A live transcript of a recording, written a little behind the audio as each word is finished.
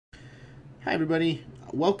Hi everybody,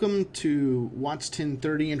 welcome to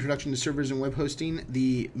WATS1030 Introduction to Servers and Web Hosting,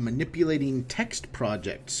 the Manipulating Text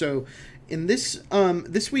project. So in this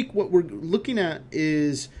week what we're looking at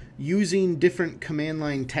is using different command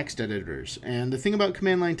line text editors. And the thing about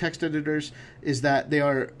command line text editors is that they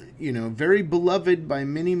are, very beloved by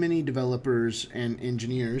many developers and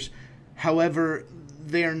engineers. However,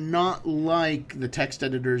 they're not like the text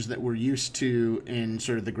editors that we're used to in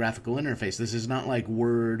sort of the graphical interface. This is not like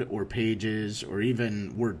Word or Pages or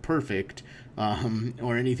even WordPerfect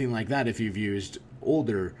or anything like that if you've used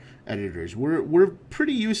older editors. We're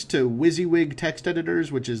pretty used to WYSIWYG text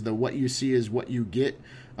editors, which is the what you see is what you get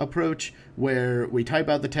approach, where we type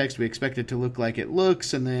out the text, we expect it to look like it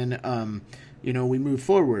looks, and then we move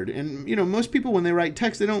forward. And, most people when they write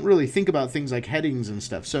text, they don't really think about things like headings and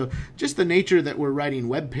stuff. So just the nature that we're writing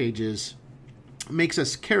web pages makes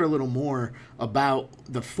us care a little more about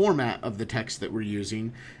the format of the text that we're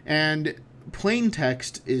using. And plain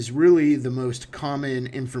text is really the most common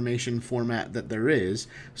information format that there is.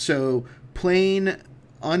 So plain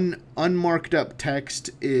unmarked up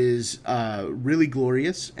text is really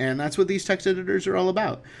glorious, and that's what these text editors are all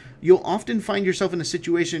about. You'll often find yourself in a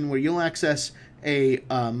situation where you'll access a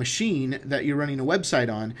machine that you're running a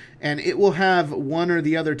website on, and it will have one or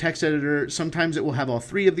the other text editor. Sometimes it will have all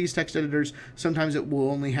three of these text editors. Sometimes it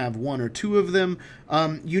will only have one or two of them.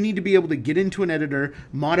 You need to be able to get into an editor,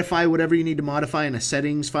 modify whatever you need to modify in a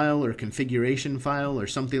settings file or configuration file or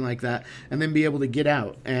something like that, and then be able to get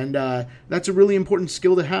out. And that's a really important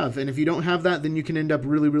skill to have. And if you don't have that, then you can end up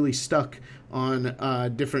really stuck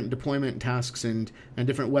on different deployment tasks and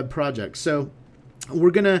different web projects. So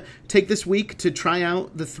we're going to take this week to try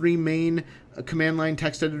out the three main command line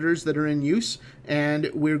text editors that are in use,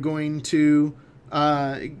 and we're going to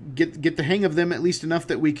get the hang of them at least enough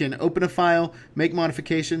that we can open a file, make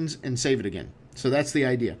modifications, and save it again. So that's the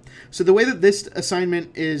idea. So the way that this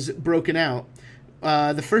assignment is broken out,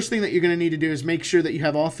 the first thing that you're going to need to do is make sure that you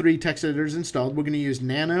have all three text editors installed. We're going to use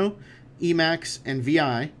Nano, Emacs, and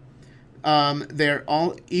VI.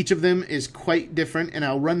 Each of them is quite different, and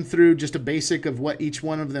I'll run through just a basic of what each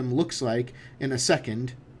one of them looks like in a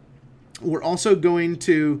second. We're also going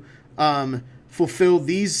to fulfill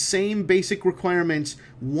these same basic requirements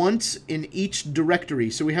once in each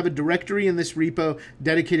directory. So we have a directory in this repo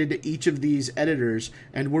dedicated to each of these editors,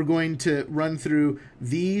 and we're going to run through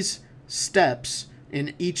these steps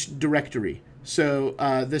in each directory. So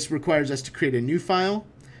this requires us to create a new file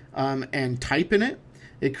and type in it.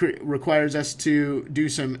 It requires us to do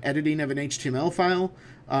some editing of an HTML file.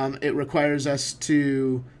 It requires us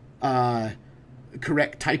to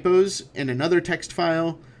correct typos in another text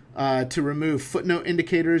file, to remove footnote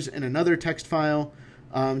indicators in another text file,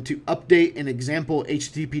 to update an example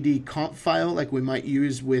HTTPD conf file like we might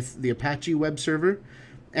use with the Apache web server,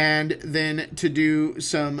 and then to do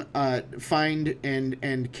some find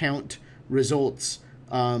and count results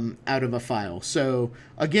out of a file. So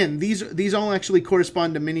again, these all actually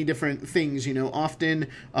correspond to many different things. Often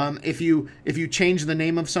if you change the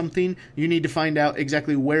name of something, you need to find out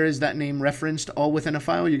exactly where is that name referenced all within a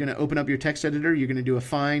file. You're going to open up your text editor, you're going to do a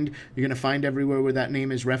find, you're going to find everywhere where that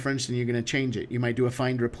name is referenced, and you're going to change it. You might do a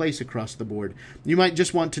find replace across the board. You might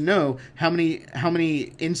just want to know how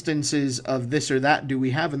many instances of this or that do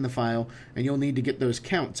we have in the file, and you'll need to get those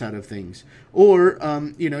counts out of things. Or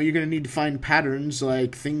you're going to need to find patterns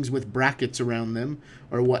like things with brackets around them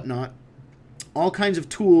or whatnot. All kinds of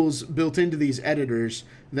tools built into these editors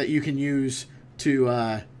that you can use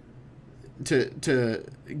to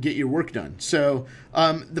get your work done. So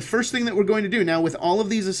the first thing that we're going to do now with all of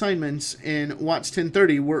these assignments in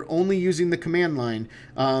WATS1030, we're only using the command line.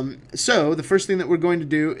 So the first thing that we're going to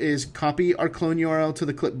do is copy our clone URL to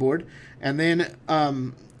the clipboard, and then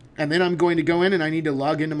I'm going to go in and I need to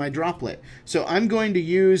log into my droplet. So I'm going to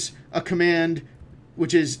use a command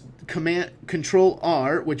which is Control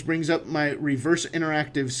R, which brings up my reverse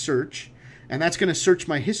interactive search, and that's going to search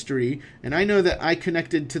my history. And I know that I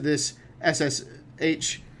connected to this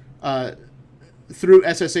SSH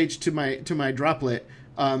through SSH to my droplet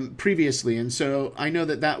previously, and so I know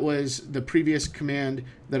that was the previous command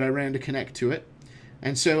that I ran to connect to it.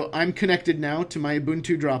 And so I'm connected now to my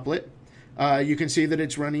Ubuntu droplet. You can see that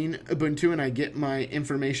it's running Ubuntu, and I get my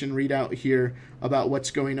information readout here about what's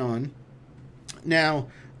going on. Now,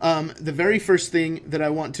 the very first thing that I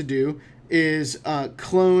want to do is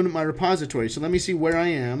clone my repository. So let me see where I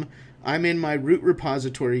am. I'm in my root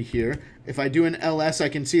repository here. If I do an ls, I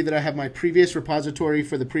can see that I have my previous repository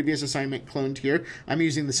for the previous assignment cloned here. I'm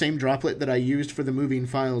using the same droplet that I used for the moving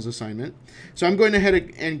files assignment. So I'm going ahead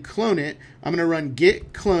and clone it. I'm going to run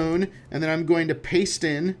git clone, and then I'm going to paste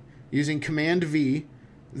in using Command V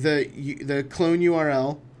the clone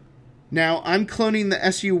URL. Now I'm cloning the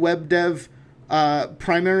SU Web Dev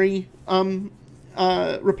primary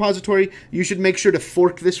repository. You should make sure to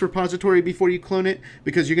fork this repository before you clone it,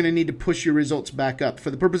 because you're going to need to push your results back up.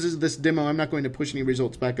 For the purposes of this demo, I'm not going to push any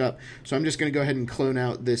results back up, so I'm just going to go ahead and clone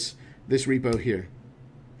out this repo here.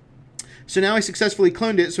 So now I successfully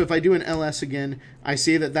cloned it, so if I do an ls again, I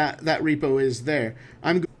see that repo is there.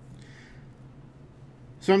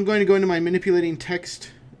 So I'm going to go into my manipulating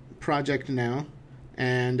text project now,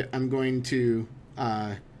 and I'm going to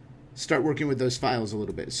start working with those files a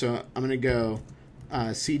little bit. So I'm going to go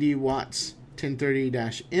cd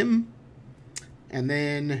WATS1030-m, and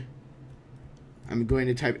then I'm going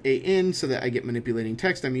to type a in so that I get manipulating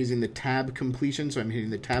text. I'm using the tab completion, so I'm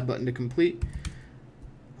hitting the tab button to complete.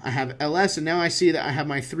 I have ls, and now I see that I have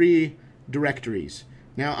my 3 directories.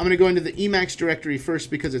 Now I'm going to go into the Emacs directory first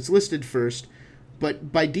because it's listed first,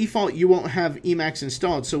 but by default you won't have Emacs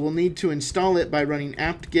installed, so we'll need to install it by running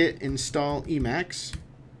apt-get install Emacs.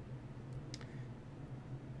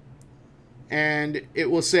 And it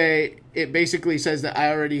will say, it basically says that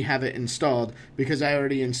I already have it installed because I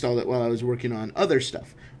already installed it while I was working on other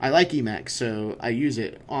stuff. I like Emacs, so I use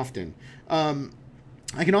it often.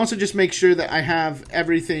 I can also just make sure that I have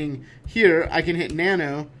everything here. I can hit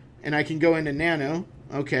nano, and I can go into nano.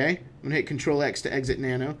 Okay, I'm going to hit Control-X to exit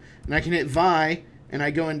nano. And I can hit vi, and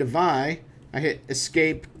I go into vi. I hit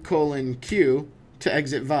escape:/Q to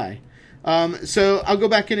exit vi. So I'll go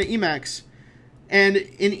back into Emacs. And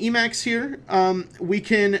in Emacs here, we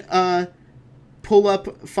can pull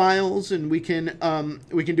up files, and we can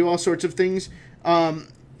do all sorts of things.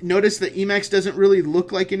 Notice that Emacs doesn't really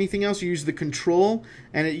look like anything else. You use the control,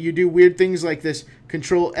 and you do weird things like this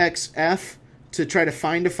Control-XF to try to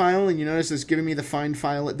find a file, and you notice it's giving me the find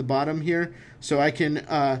file at the bottom here. So I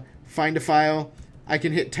can find a file. I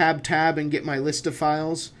can hit tab and get my list of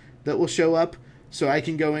files that will show up. So I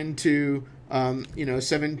can go into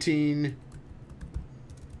 17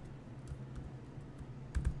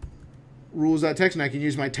 rules.txt, and I can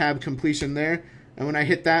use my tab completion there. And when I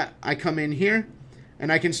hit that, I come in here, and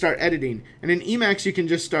I can start editing. And in Emacs, you can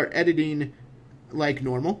just start editing like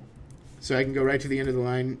normal. So I can go right to the end of the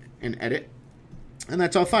line and edit. And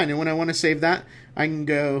that's all fine. And when I want to save that, I can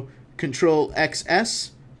go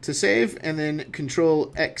Control-XS to save, and then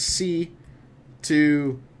Control-XC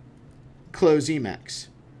to close Emacs.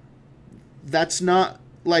 That's not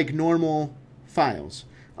like normal files.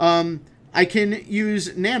 I can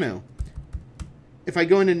use nano. If I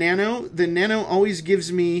go into nano, then nano always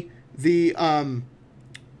gives me the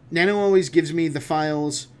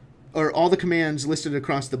files, or all the commands listed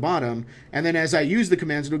across the bottom, and then as I use the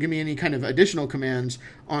commands, it'll give me any kind of additional commands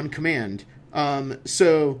on command.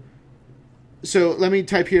 So let me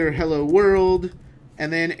type here hello world,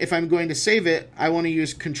 and then if I'm going to save it, I want to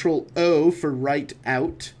use Control-O for write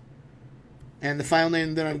out. And the file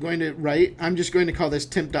name that I'm going to write, I'm just going to call this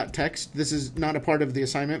temp.txt. This is not a part of the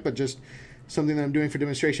assignment, but just something that I'm doing for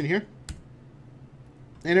demonstration here.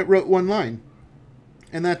 And it wrote 1 line.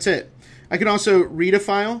 And that's it. I can also read a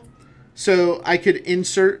file. So I could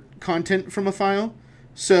insert content from a file.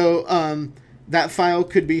 So that file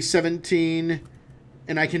could be 17,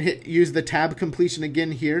 and I can use the tab completion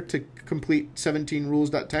again here to complete 17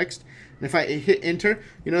 rules.txt. And if I hit enter,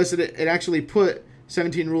 you notice that it actually put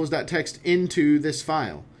 17 rules.txt into this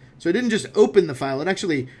file. So it didn't just open the file, it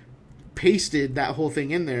actually pasted that whole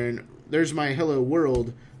thing in there, and there's my hello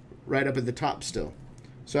world right up at the top still.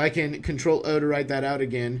 So I can Control-O to write that out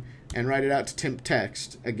again, and write it out to temp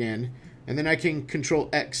text again, and then I can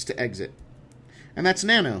Control-X to exit. And that's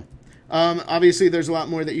nano. Obviously there's a lot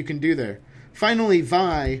more that you can do there. Finally,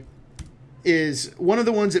 vi is one of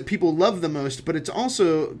the ones that people love the most, but it's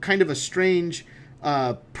also kind of a strange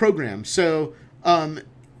program. So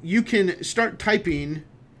you can start typing,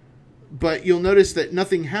 but you'll notice that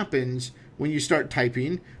nothing happens when you start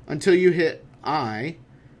typing until you hit I.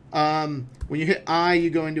 When you hit I, you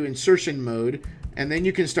go into insertion mode, and then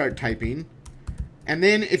you can start typing. And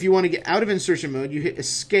then if you want to get out of insertion mode, you hit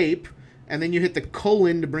escape, and then you hit the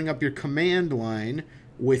colon to bring up your command line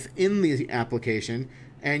within the application.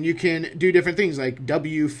 And you can do different things like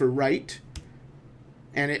W for write,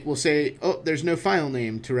 and it will say, oh, there's no file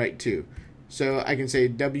name to write to. So I can say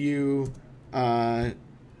W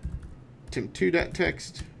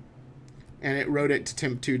temp2.txt, and it wrote it to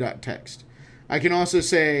temp2.txt. I can also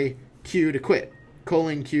say Q to quit,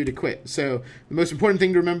 :Q to quit. So the most important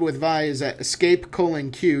thing to remember with vi is that escape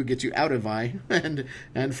 :Q gets you out of vi,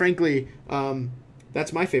 and frankly,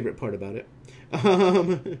 that's my favorite part about it.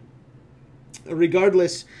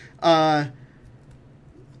 Regardless,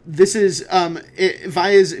 this is VI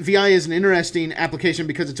is an interesting application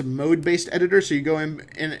because it's a mode-based editor. So you go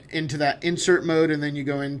into that insert mode, and then you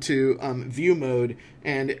go into view mode,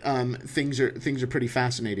 and things are pretty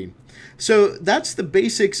fascinating. So that's the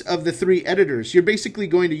basics of the 3 editors. You're basically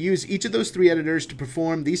going to use each of those 3 editors to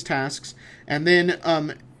perform these tasks, and then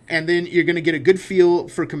you're going to get a good feel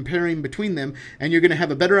for comparing between them, and you're going to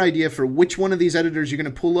have a better idea for which one of these editors you're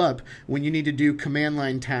going to pull up when you need to do command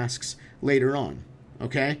line tasks later on.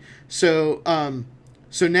 Okay, so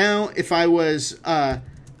now if I was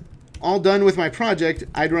all done with my project,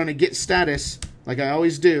 I'd run a git status like I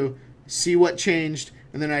always do, see what changed,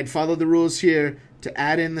 and then I'd follow the rules here to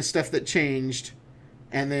add in the stuff that changed,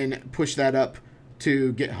 and then push that up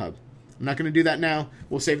to GitHub. I'm not going to do that now.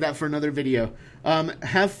 We'll save that for another video.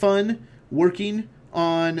 Have fun working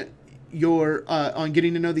on your on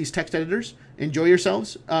getting to know these text editors. Enjoy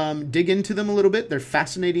yourselves. Dig into them a little bit. They're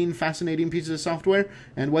fascinating pieces of software.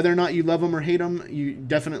 And whether or not you love them or hate them, you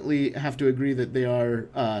definitely have to agree that they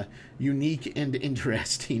are unique and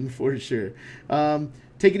interesting for sure.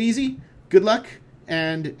 Take it easy. Good luck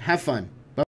and have fun.